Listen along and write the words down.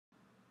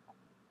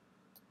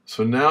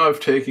So now I've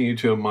taken you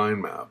to a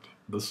mind map.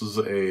 This is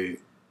a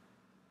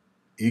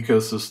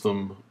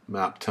ecosystem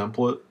map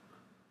template.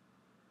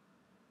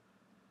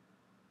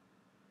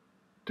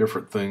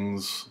 Different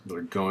things that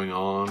are going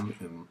on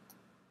in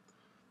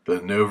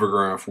the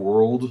InnovoGraph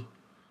world.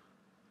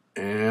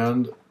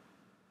 And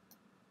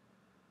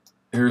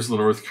here's the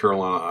North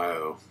Carolina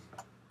IO.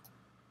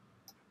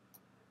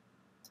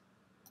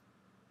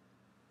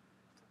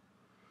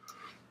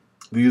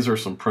 These are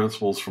some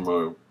principles from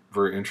a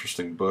very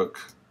interesting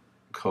book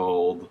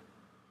called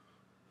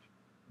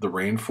The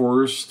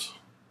Rainforest,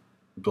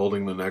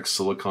 Building the Next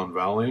Silicon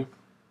Valley.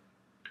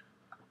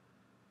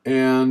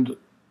 And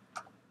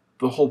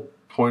the whole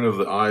point of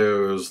the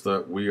IO is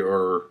that we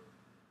are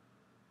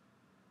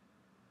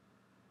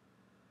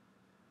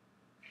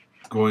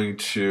going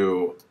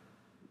to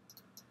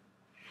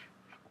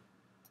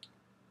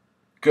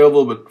go a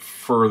little bit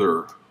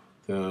further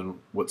than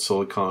what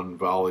Silicon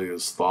Valley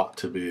is thought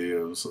to be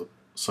as a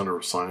center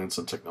of science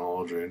and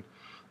technology. And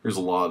there's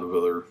a lot of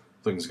other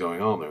things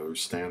going on there. There's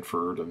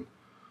Stanford and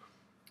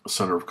a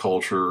center of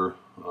culture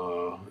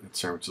in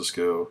San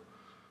Francisco.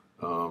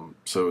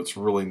 So it's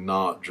really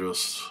not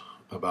just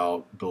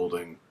about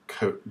building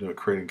code,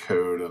 creating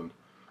code and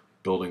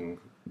building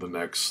the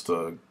next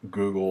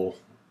Google.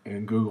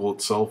 And Google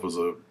itself is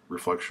a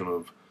reflection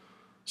of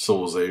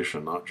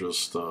civilization, not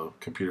just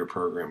computer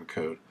program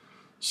code.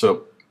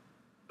 So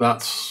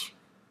that's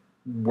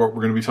what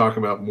we're going to be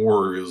talking about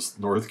more, is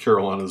North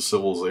Carolina's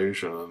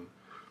civilization and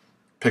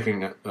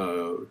picking,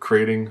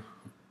 creating,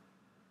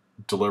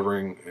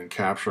 delivering, and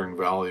capturing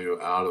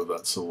value out of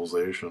that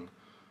civilization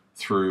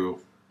through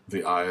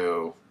the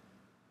IO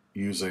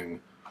using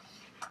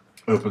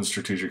open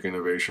strategic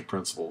innovation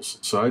principles.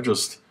 So I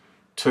just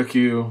took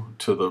you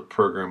to the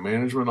program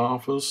management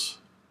office.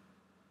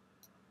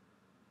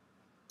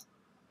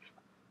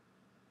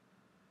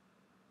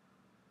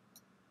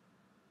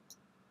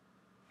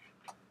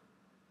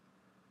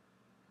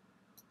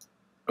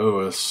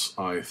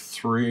 OSI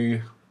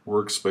 3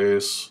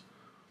 workspace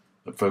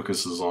that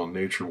focuses on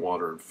nature,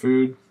 water, and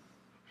food.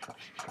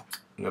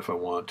 And if I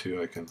want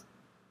to, I can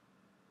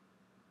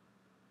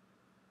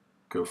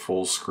go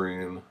full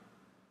screen